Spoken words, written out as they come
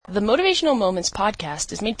The Motivational Moments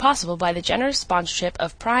podcast is made possible by the generous sponsorship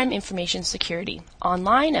of Prime Information Security,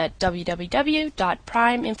 online at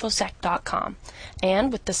www.primeinfosec.com,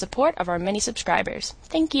 and with the support of our many subscribers.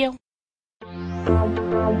 Thank you.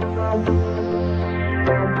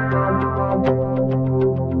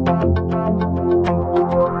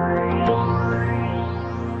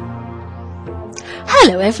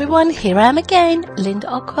 Hello everyone, here I am again, Linda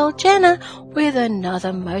Ockwell Jenner, with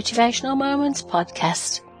another Motivational Moments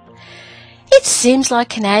podcast. It seems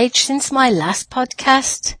like an age since my last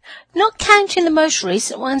podcast, not counting the most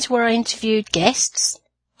recent ones where I interviewed guests.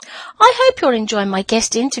 I hope you're enjoying my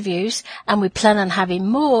guest interviews, and we plan on having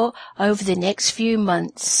more over the next few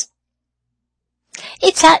months.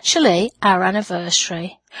 It's actually our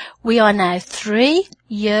anniversary. We are now 3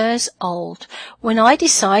 years old. When I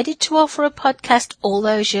decided to offer a podcast all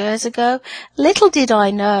those years ago, little did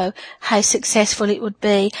I know how successful it would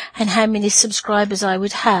be and how many subscribers I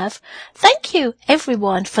would have. Thank you,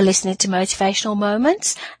 everyone, for listening to Motivational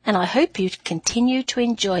Moments, and I hope you continue to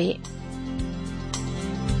enjoy it.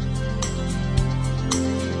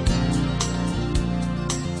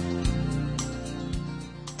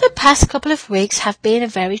 The past couple of weeks have been a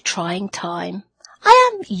very trying time.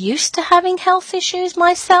 I am used to having health issues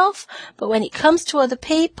myself, but when it comes to other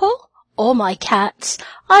people or my cats,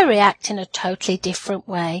 I react in a totally different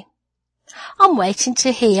way. I'm waiting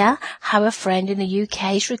to hear how a friend in the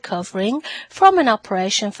UK is recovering from an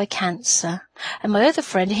operation for cancer, and my other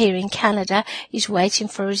friend here in Canada is waiting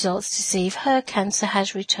for results to see if her cancer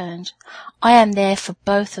has returned. I am there for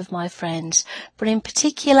both of my friends, but in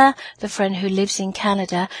particular the friend who lives in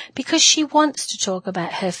Canada, because she wants to talk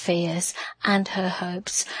about her fears and her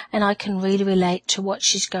hopes, and I can really relate to what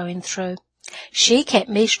she's going through. She kept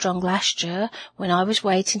me strong last year when I was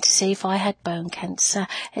waiting to see if I had bone cancer,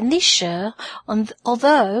 and this year,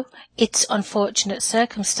 although it's unfortunate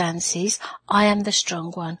circumstances, I am the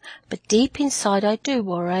strong one. But deep inside I do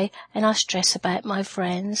worry, and I stress about my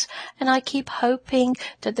friends, and I keep hoping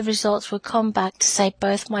that the results will come back to say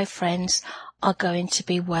both my friends are going to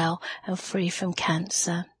be well and free from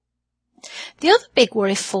cancer. The other big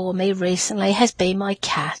worry for me recently has been my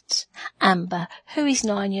cat, Amber, who is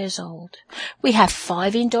 9 years old. We have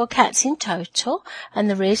 5 indoor cats in total, and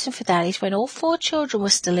the reason for that is when all 4 children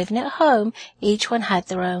were still living at home, each one had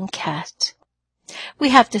their own cat. We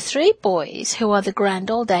have the 3 boys, who are the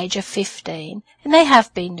grand old age of 15, and they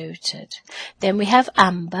have been neutered. Then we have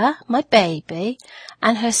Amber, my baby,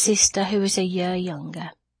 and her sister, who is a year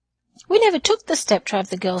younger. We never took the step to have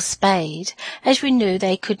the girls spayed, as we knew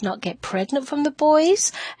they could not get pregnant from the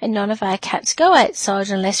boys, and none of our cats go outside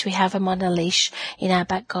unless we have them on a leash in our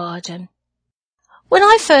back garden. When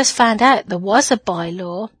I first found out there was a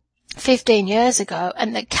bylaw 15 years ago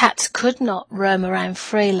and that cats could not roam around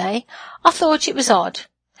freely, I thought it was odd.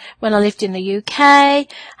 When I lived in the UK,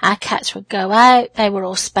 our cats would go out, they were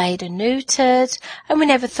all spayed and neutered, and we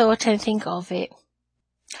never thought anything of it.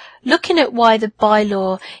 Looking at why the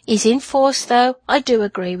bylaw is in force, though, I do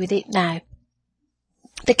agree with it now.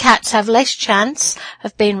 The cats have less chance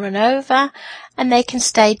of being run over, and they can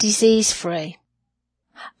stay disease-free.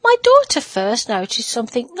 My daughter first noticed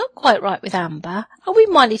something not quite right with Amber, and we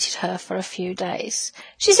monitored her for a few days.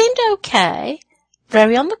 She seemed okay,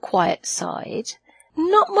 very on the quiet side,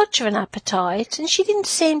 not much of an appetite, and she didn't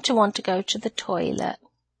seem to want to go to the toilet.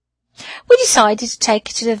 We decided to take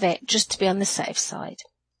her to the vet just to be on the safe side.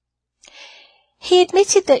 He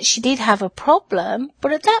admitted that she did have a problem,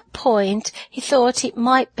 but at that point he thought it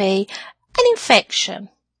might be an infection.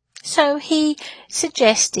 So he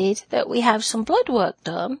suggested that we have some blood work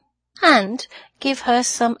done and give her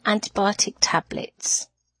some antibiotic tablets.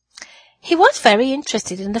 He was very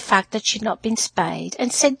interested in the fact that she'd not been spayed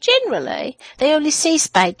and said generally they only see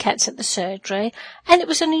spayed cats at the surgery, and it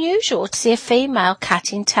was unusual to see a female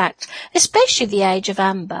cat intact, especially the age of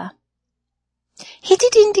Amber. He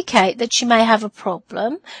did indicate that she may have a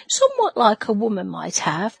problem, somewhat like a woman might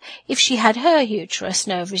have if she had her uterus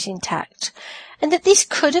and ovaries intact, and that this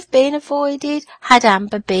could have been avoided had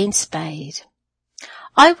Amber been spayed.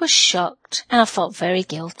 I was shocked, and I felt very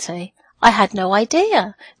guilty. I had no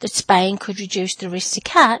idea that spaying could reduce the risk to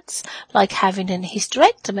cats, like having an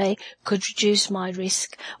hysterectomy could reduce my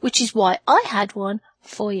risk, which is why I had one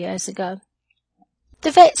 4 years ago. The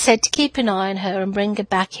vet said to keep an eye on her and bring her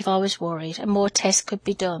back if I was worried, and more tests could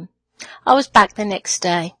be done. I was back the next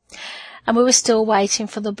day, and we were still waiting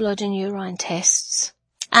for the blood and urine tests.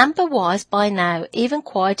 Amber was, by now, even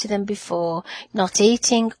quieter than before, not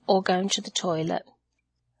eating or going to the toilet.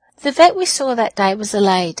 The vet we saw that day was a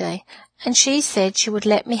lady, and she said she would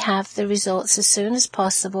let me have the results as soon as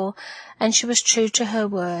possible, and she was true to her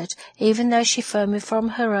word, even though she phoned me from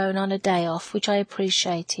her own on a day off, which I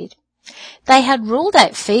appreciated. They had ruled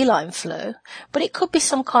out feline flu, but it could be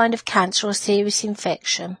some kind of cancer or serious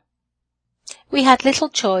infection. We had little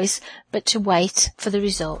choice but to wait for the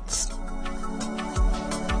results.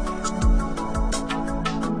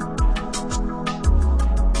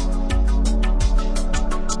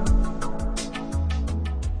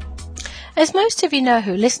 As most of you know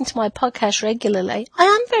who listen to my podcast regularly, I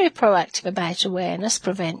am very proactive about awareness,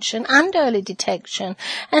 prevention and early detection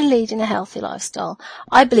and leading a healthy lifestyle.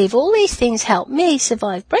 I believe all these things helped me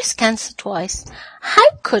survive breast cancer twice. How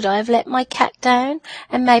could I have let my cat down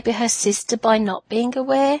and maybe her sister by not being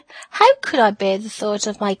aware? How could I bear the thought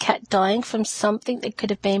of my cat dying from something that could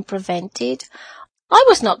have been prevented? I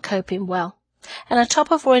was not coping well. And on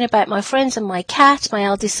top of worrying about my friends and my cat, my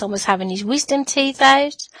eldest son was having his wisdom teeth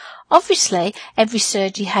out. Obviously, every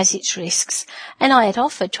surgery has its risks, and I had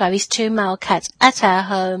offered to have his 2 male cats at our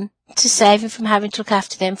home to save him from having to look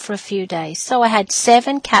after them for a few days. So I had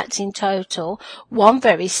 7 cats in total, 1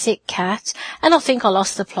 very sick cat, and I think I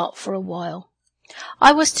lost the plot for a while.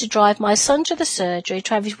 I was to drive my son to the surgery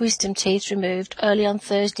to have his wisdom teeth removed early on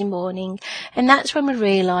Thursday morning, and that's when we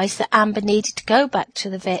realised that Amber needed to go back to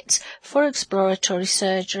the vets for exploratory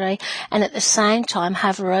surgery and at the same time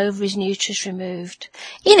have her ovaries and uterus removed.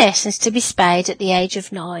 In essence, to be spayed at the age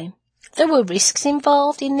of 9. There were risks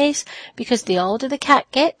involved in this because the older the cat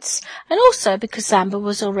gets, and also because Amber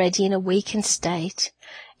was already in a weakened state.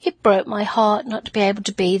 It broke my heart not to be able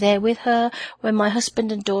to be there with her when my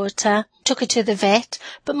husband and daughter took her to the vet,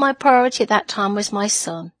 but my priority at that time was my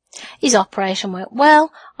son. His operation went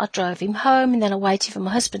well, I drove him home, and then I waited for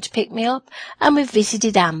my husband to pick me up, and we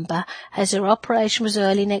visited Amber, as her operation was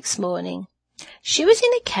early next morning. She was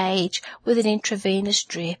in a cage with an intravenous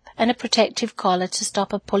drip and a protective collar to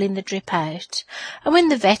stop her pulling the drip out. And when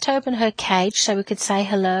the vet opened her cage so we could say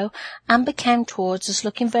hello, Amber came towards us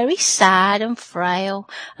looking very sad and frail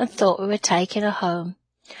and thought we were taking her home.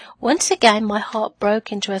 Once again my heart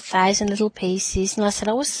broke into 1,000 little pieces, and I said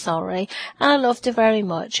I was sorry and I loved her very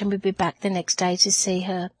much and we'd be back the next day to see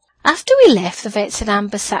her. After we left, the vets and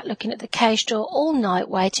Amber sat looking at the cage door all night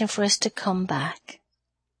waiting for us to come back.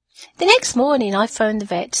 The next morning I phoned the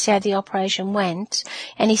vet to see how the operation went,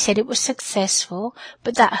 and he said it was successful,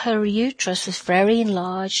 but that her uterus was very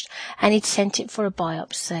enlarged and he'd sent it for a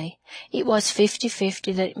biopsy. It was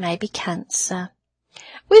 50-50 that it may be cancer.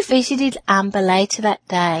 We visited Amber later that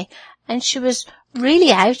day, and she was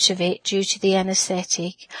really out of it due to the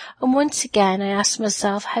anaesthetic, and once again I asked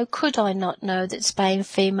myself, how could I not know that spaying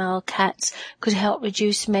female cats could help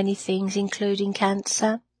reduce many things, including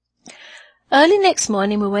cancer? Early next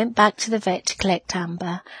morning we went back to the vet to collect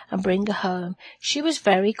Amber and bring her home. She was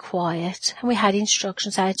very quiet, and we had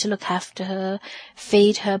instructions how to look after her,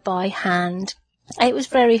 feed her by hand. It was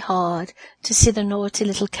very hard to see the naughty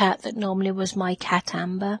little cat that normally was my cat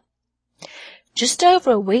Amber. Just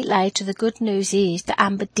over a week later, the good news is that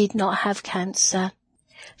Amber did not have cancer.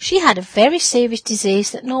 She had a very serious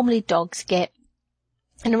disease that normally dogs get,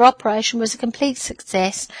 and her operation was a complete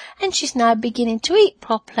success, and she's now beginning to eat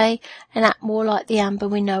properly and act more like the Amber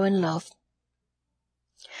we know and love.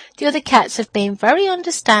 The other cats have been very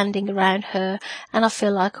understanding around her, and I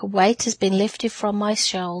feel like a weight has been lifted from my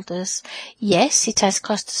shoulders. Yes, it has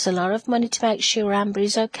cost us a lot of money to make sure Amber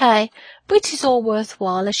is okay, but it is all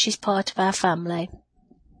worthwhile as she's part of our family.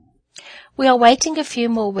 We are waiting a few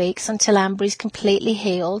more weeks until Amber is completely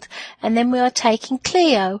healed, and then we are taking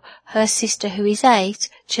Cleo, her sister who is 8,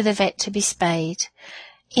 to the vet to be spayed.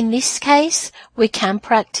 In this case, we can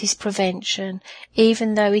practice prevention,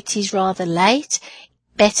 even though it is rather late.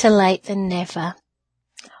 Better late than never.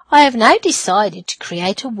 I have now decided to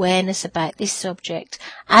create awareness about this subject,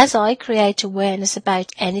 as I create awareness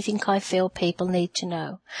about anything I feel people need to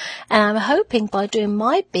know. And I'm hoping by doing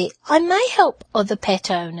my bit, I may help other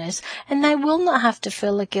pet owners, and they will not have to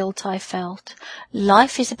feel the guilt I felt.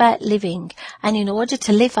 Life is about living, and in order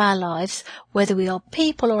to live our lives, whether we are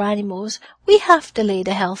people or animals, we have to lead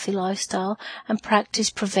a healthy lifestyle and practice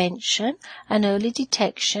prevention and early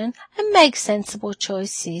detection and make sensible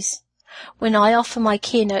choices. When I offer my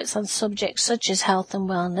keynotes on subjects such as health and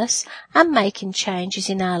wellness and making changes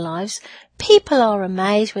in our lives, people are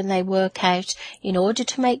amazed when they work out in order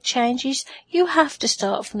to make changes, you have to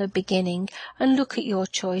start from the beginning and look at your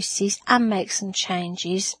choices and make some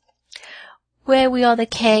changes. Where we are the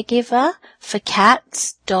caregiver for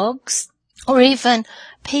cats, dogs, or even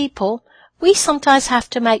people, we sometimes have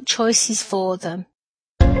to make choices for them.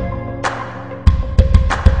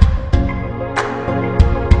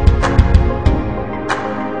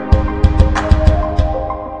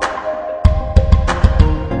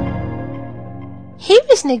 Here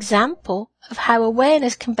is an example of how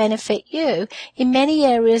awareness can benefit you in many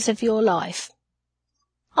areas of your life.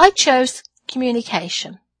 I chose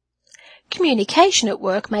communication. Communication at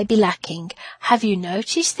work may be lacking. Have you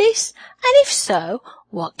noticed this? And if so,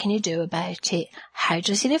 what can you do about it? How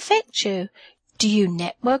does it affect you? Do you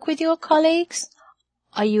network with your colleagues?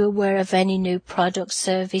 Are you aware of any new products,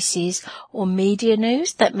 services, or media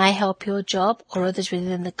news that may help your job or others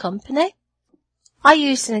within the company? I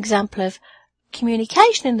used an example of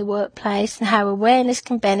communication in the workplace and how awareness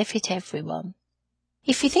can benefit everyone.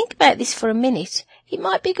 If you think about this for a minute, it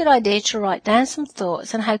might be a good idea to write down some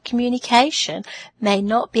thoughts on how communication may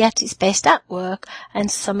not be at its best at work and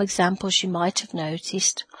some examples you might have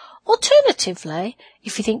noticed. Alternatively,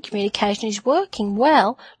 if you think communication is working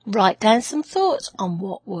well, write down some thoughts on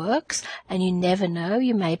what works, and you never know,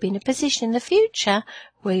 you may be in a position in the future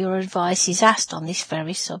where your advice is asked on this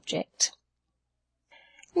very subject.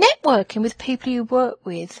 Networking with people you work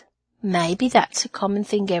with. Maybe that's a common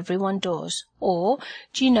thing everyone does. Or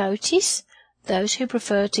do you notice those who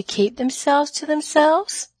prefer to keep themselves to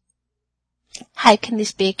themselves? How can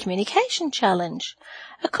this be a communication challenge?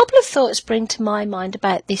 A couple of thoughts spring to my mind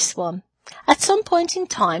about this one. At some point in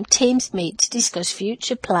time, teams meet to discuss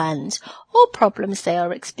future plans or problems they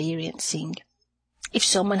are experiencing. If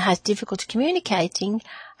someone has difficulty communicating,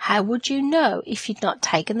 how would you know if you'd not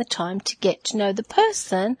taken the time to get to know the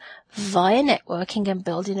person via networking and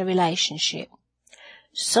building a relationship?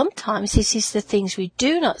 Sometimes it is the things we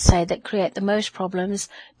do not say that create the most problems,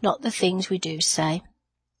 not the things we do say.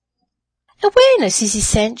 Awareness is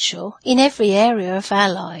essential in every area of our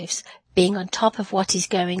lives. Being on top of what is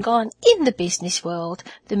going on in the business world,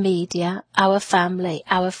 the media, our family,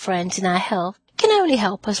 our friends and our health can only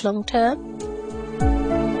help us long term.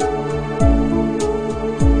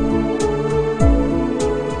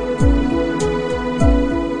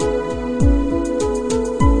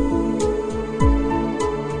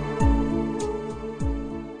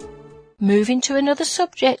 Moving to another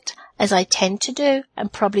subject, as I tend to do,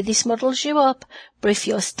 and probably this muddles you up, but if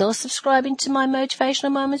you're still subscribing to my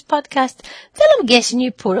Motivational Moments podcast, then I'm guessing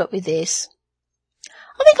you put up with this.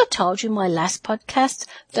 I think I told you in my last podcast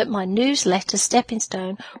that my newsletter, Stepping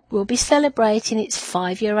Stone, will be celebrating its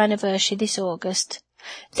 5-year anniversary this August.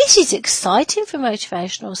 This is exciting for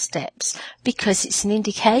Motivational Steps because it's an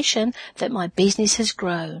indication that my business has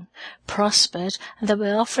grown, prospered, and that by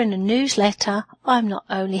offering a newsletter, I'm not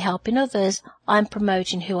only helping others, I'm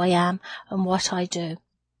promoting who I am and what I do.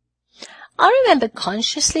 I remember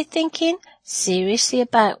consciously thinking seriously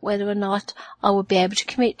about whether or not I would be able to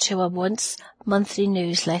commit to a once-monthly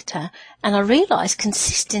newsletter, and I realised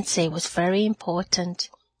consistency was very important.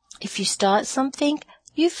 If you start something,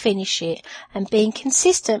 you finish it, and being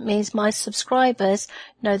consistent means my subscribers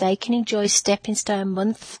know they can enjoy Stepping Stone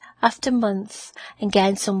month after month and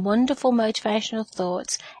gain some wonderful motivational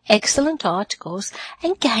thoughts, excellent articles,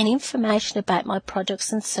 and gain information about my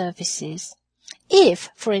products and services. If,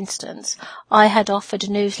 for instance, I had offered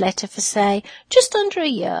a newsletter for, say, just under a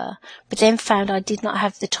year, but then found I did not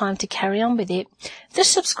have the time to carry on with it, the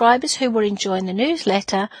subscribers who were enjoying the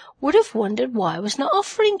newsletter would have wondered why I was not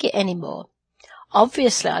offering it anymore.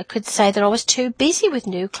 Obviously, I could say that I was too busy with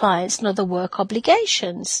new clients and other work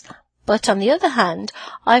obligations. But on the other hand,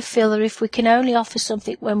 I feel that if we can only offer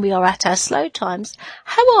something when we are at our slow times,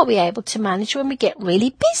 how are we able to manage when we get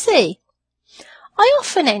really busy? I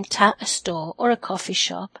often enter a store or a coffee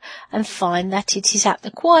shop and find that it is at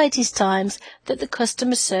the quietest times that the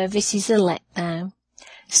customer service is a letdown.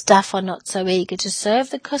 Staff are not so eager to serve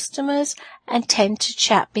the customers and tend to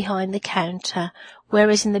chat behind the counter,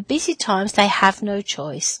 whereas in the busy times they have no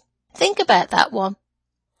choice. Think about that one.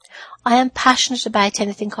 I am passionate about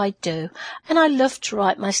anything I do, and I love to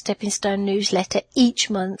write my Stepping Stone newsletter each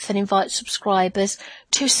month and invite subscribers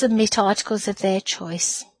to submit articles of their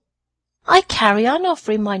choice. I carry on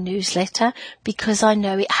offering my newsletter because I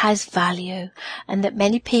know it has value and that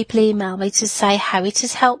many people email me to say how it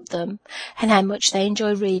has helped them and how much they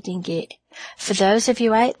enjoy reading it. For those of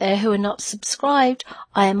you out there who are not subscribed,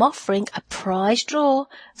 I am offering a prize draw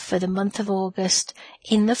for the month of August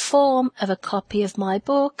in the form of a copy of my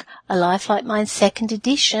book, A Life Like Mine 2nd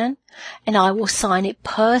edition, and I will sign it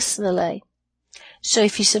personally. So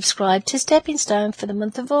if you subscribe to Stepping Stone for the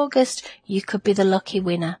month of August, you could be the lucky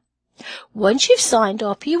winner. Once you've signed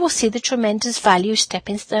up, you will see the tremendous value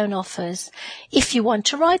Stepping Stone offers. If you want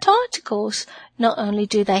to write articles, not only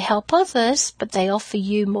do they help others, but they offer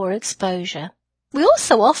you more exposure. We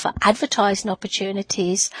also offer advertising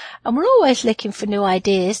opportunities, and we're always looking for new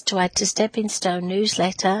ideas to add to Stepping Stone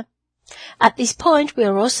newsletter. At this point, we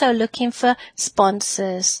are also looking for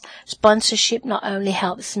sponsors. Sponsorship not only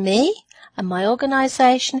helps me and my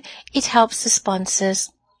organisation, it helps the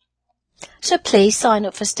sponsors. So please sign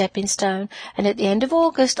up for Stepping Stone, and at the end of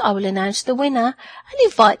August I will announce the winner and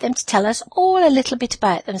invite them to tell us all a little bit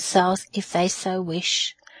about themselves if they so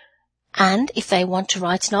wish. And if they want to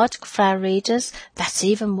write an article for our readers, that's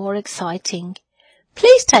even more exciting.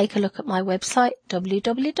 Please take a look at my website,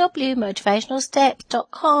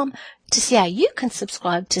 www.motivationalstep.com, to see how you can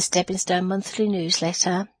subscribe to Stepping Stone monthly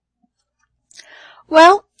newsletter.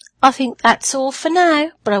 Well, I think that's all for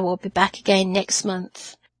now, but I will be back again next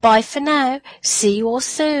month. Bye for now. See you all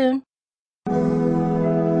soon.